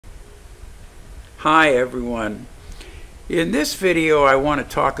Hi everyone. In this video I want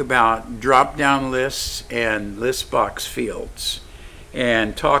to talk about drop-down lists and list box fields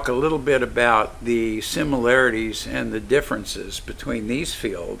and talk a little bit about the similarities and the differences between these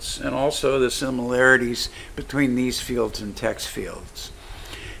fields and also the similarities between these fields and text fields.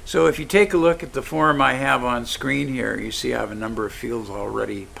 So if you take a look at the form I have on screen here, you see I have a number of fields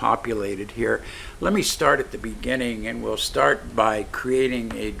already populated here. Let me start at the beginning, and we'll start by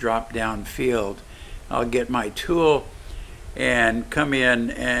creating a drop-down field. I'll get my tool and come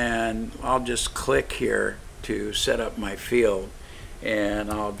in, and I'll just click here to set up my field,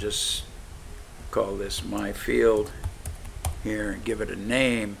 and I'll just call this my field here and give it a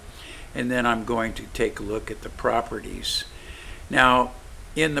name, and then I'm going to take a look at the properties. Now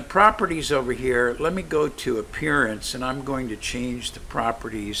in the properties over here, let me go to appearance, and I'm going to change the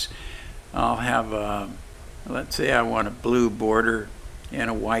properties. I'll have let's say I want a blue border and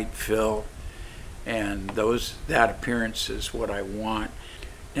a white fill, and that appearance is what I want.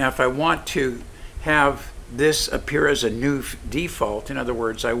 Now if I want to have this appear as a new default, in other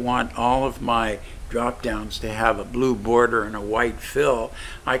words, I want all of my drop downs to have a blue border and a white fill,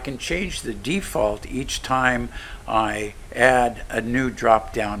 I can change the default each time I add a new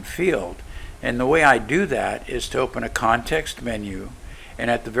drop down field. And the way I do that is to open a context menu, and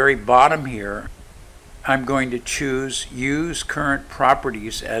at the very bottom here I'm going to choose Use Current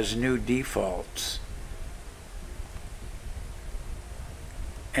Properties as New Defaults.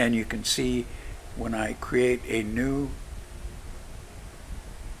 And you can see when I create a new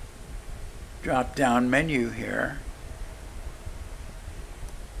drop-down menu here,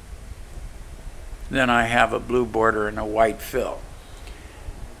 then I have a blue border and a white fill.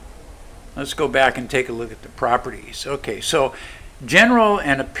 Let's go back and take a look at the properties. Okay, so General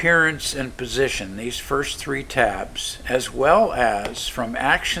and Appearance and Position, these first three tabs, as well as from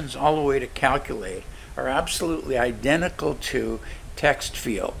Actions all the way to Calculate, are absolutely identical to text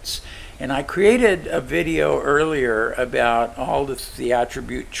fields. And I created a video earlier about all the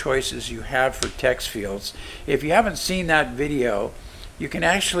attribute choices you have for text fields. If you haven't seen that video, you can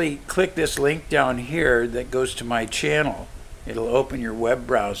actually click this link down here that goes to my channel. It'll open your web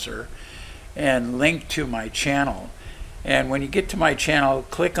browser and link to my channel. And when you get to my channel,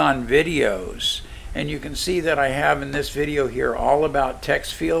 click on videos, and you can see that I have in this video here all about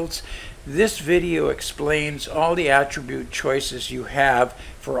text fields. This video explains all the attribute choices you have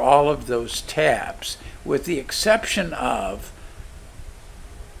for all of those tabs, with the exception of,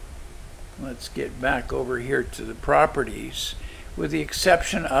 let's get back over here to the properties, with the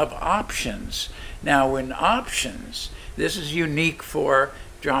exception of options. Now in options, this is unique for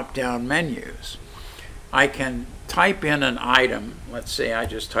drop-down menus. I can type in an item, let's say I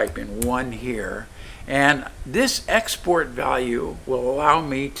just type in 1 here, and this export value will allow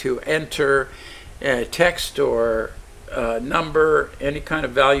me to enter a text or a number, any kind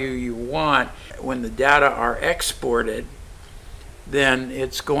of value you want. When the data are exported, then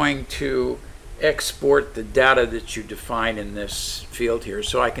it's going to export the data that you define in this field here.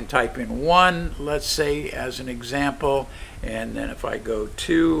 So I can type in 1, let's say, as an example, and then if I go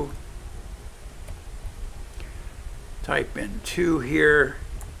 2, type in 2 here,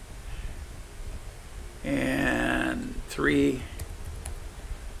 and 3.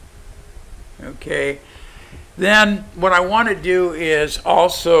 Okay, then what I want to do is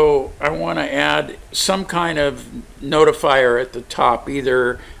also I want to add some kind of notifier at the top,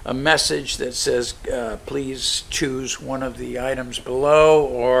 either a message that says please choose one of the items below,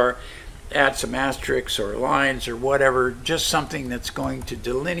 or add some asterisks or lines or whatever, just something that's going to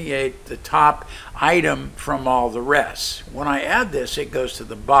delineate the top item from all the rest. When I add this, it goes to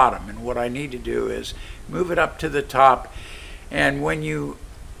the bottom, and what I need to do is move it up to the top. And when you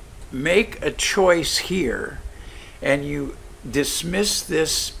make a choice here and you dismiss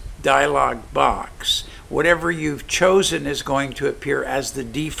this dialog box, whatever you've chosen is going to appear as the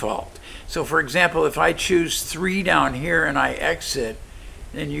default. So for example, if I choose 3 down here and I exit,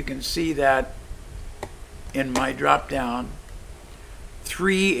 then you can see that in my drop down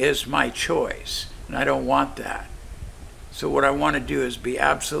 3 is my choice, and I don't want that. So what I want to do is be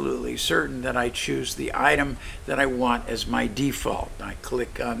absolutely certain that I choose the item that I want as my default. I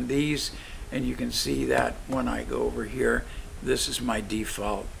click on these, and you can see that when I go over here, this is my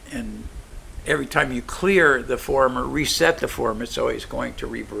default. And every time you clear the form or reset the form, it's always going to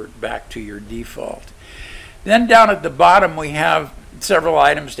revert back to your default. Then down at the bottom we have several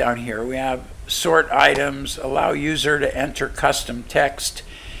items down here. We have sort items, allow user to enter custom text.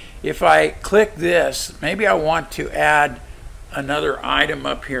 If I click this, maybe I want to add another item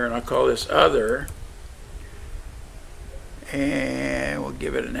up here, and I'll call this other, and we'll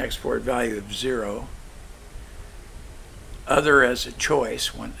give it an export value of 0. Other as a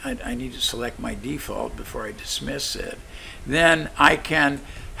choice. When I need to select my default before I dismiss it. Then I can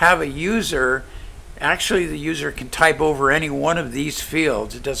have a user, actually the user can type over any one of these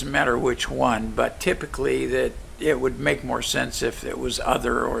fields. It doesn't matter which one, but typically that it would make more sense if it was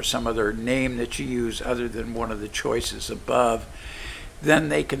other or some other name that you use other than one of the choices above. Then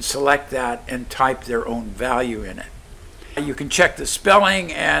they can select that and type their own value in it. You can check the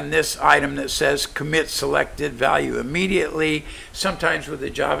spelling and this item that says commit selected value immediately. Sometimes with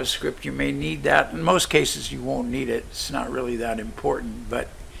the JavaScript you may need that. In most cases you won't need it. It's not really that important, but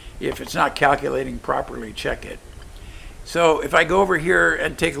if it's not calculating properly, check it. So if I go over here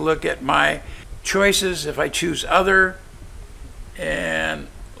and take a look at my choices, if I choose other, and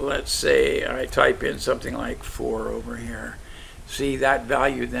let's say I type in something like 4 over here, see, that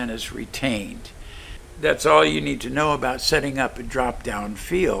value then is retained. That's all you need to know about setting up a drop-down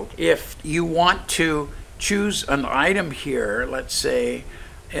field. If you want to choose an item here, let's say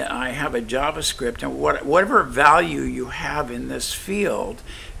I have a JavaScript, and whatever value you have in this field,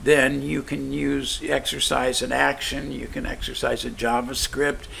 then you can exercise an action, you can exercise a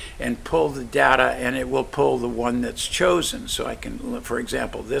JavaScript and pull the data, and it will pull the one that's chosen. So I can, for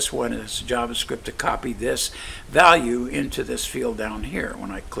example, this one is JavaScript to copy this value into this field down here.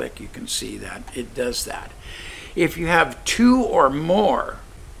 When I click, you can see that it does that. If you have 2 or more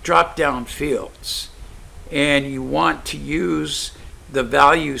drop-down fields and you want to use the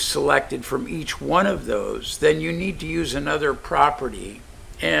value selected from each one of those, then you need to use another property.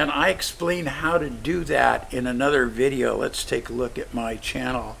 And I explain how to do that in another video. Let's take a look at my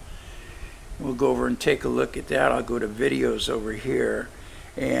channel. We'll go over and take a look at that. I'll go to videos over here.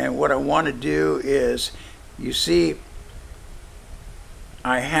 And what I want to do is, you see,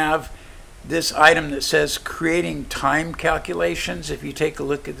 I have this item that says creating time calculations. If you take a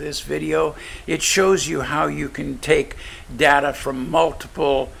look at this video, it shows you how you can take data from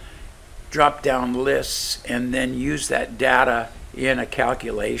multiple drop-down lists and then use that data in a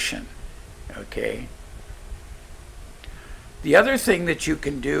calculation. Okay. The other thing that you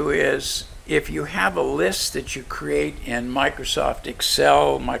can do is, if you have a list that you create in Microsoft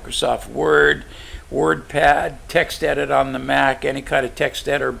Excel, Microsoft Word, WordPad, TextEdit on the Mac, any kind of text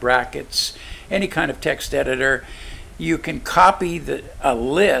editor, brackets, any kind of text editor, you can copy a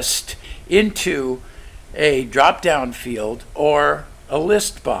list into a drop-down field or a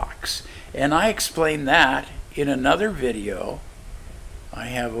list box. And I explain that in another video I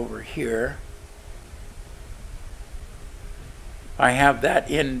have over here. I have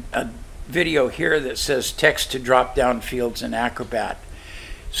that in a video here that says text to drop-down fields in Acrobat.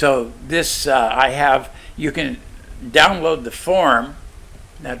 So this you can download the form.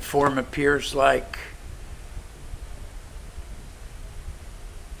 That form appears like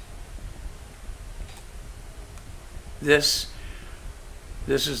this.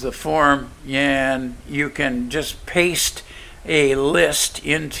 This is the form, and you can just paste a list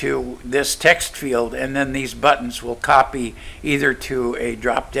into this text field, and then these buttons will copy either to a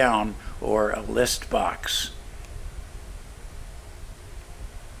drop-down or a list box.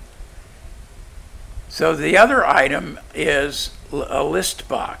 So the other item is a list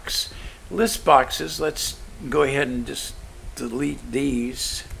box. List boxes, let's go ahead and just delete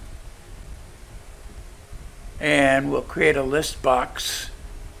these, and we'll create a list box.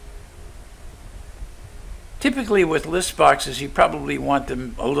 Typically with list boxes, you probably want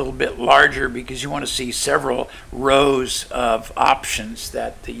them a little bit larger because you want to see several rows of options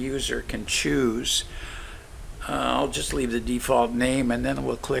that the user can choose. I'll just leave the default name, and then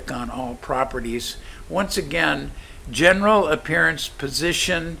we'll click on all properties. Once again, general, appearance,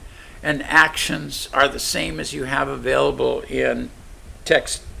 position, and actions are the same as you have available in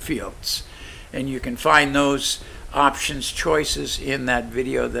text fields. And you can find those options choices in that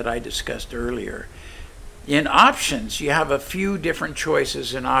video that I discussed earlier. In options, you have a few different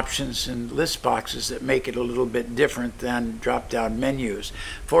choices in options and list boxes that make it a little bit different than drop-down menus.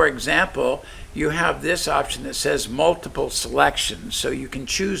 For example, you have this option that says multiple selections, so you can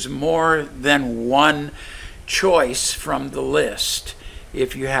choose more than one choice from the list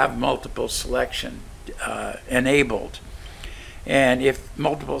if you have multiple selection enabled. And if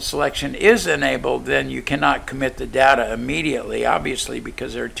multiple selection is enabled, then you cannot commit the data immediately, obviously,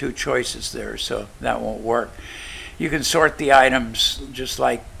 because there are 2 choices there, so that won't work. You can sort the items just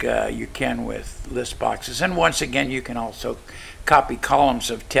like you can with list boxes. And once again, you can also copy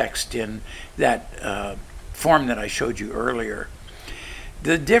columns of text in that form that I showed you earlier.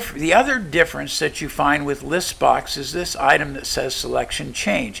 The other difference that you find with list box is this item that says selection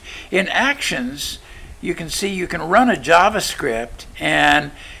change. In actions, you can see you can run a JavaScript,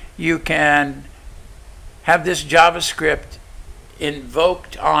 and you can have this JavaScript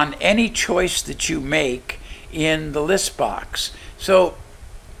invoked on any choice that you make in the list box. So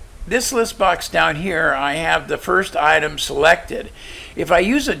this list box down here, I have the first item selected. If I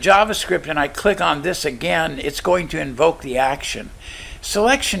use a JavaScript and I click on this again, it's going to invoke the action.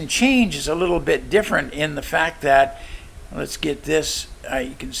 Selection change is a little bit different in the fact that, let's get this,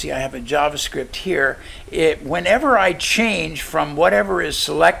 you can see I have a JavaScript here. Whenever I change from whatever is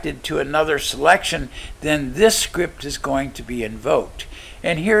selected to another selection, then this script is going to be invoked.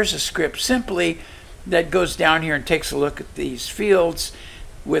 And here's a script simply that goes down here and takes a look at these fields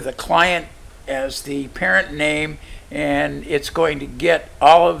with a client as the parent name, and it's going to get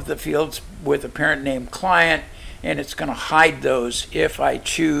all of the fields with a parent name client, and it's going to hide those if I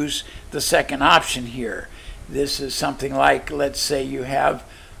choose the second option here. This is something like, let's say you have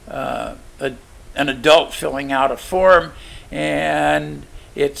an adult filling out a form, and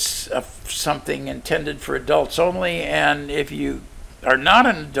it's something intended for adults only, and if you are not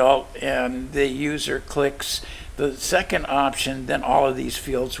an adult and the user clicks the second option, then all of these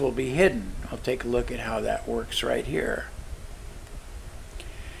fields will be hidden. I'll take a look at how that works right here.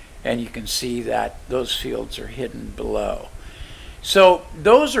 And you can see that those fields are hidden below. So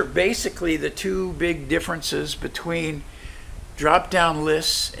those are basically the two big differences between drop-down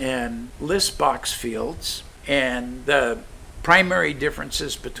lists and list box fields. And the primary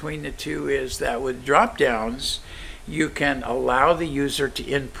differences between the two is that with drop-downs, you can allow the user to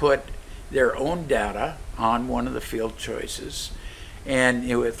input their own data on one of the field choices. And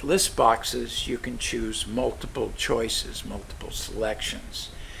with list boxes, you can choose multiple choices, multiple selections.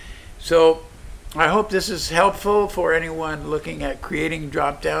 So I hope this is helpful for anyone looking at creating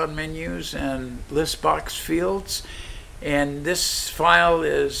drop-down menus and list box fields. And this file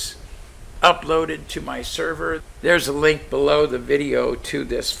is uploaded to my server. There's a link below the video to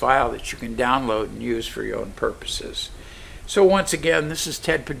this file that you can download and use for your own purposes. So once again, this is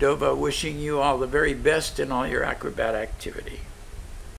Ted Padova wishing you all the very best in all your Acrobat activity.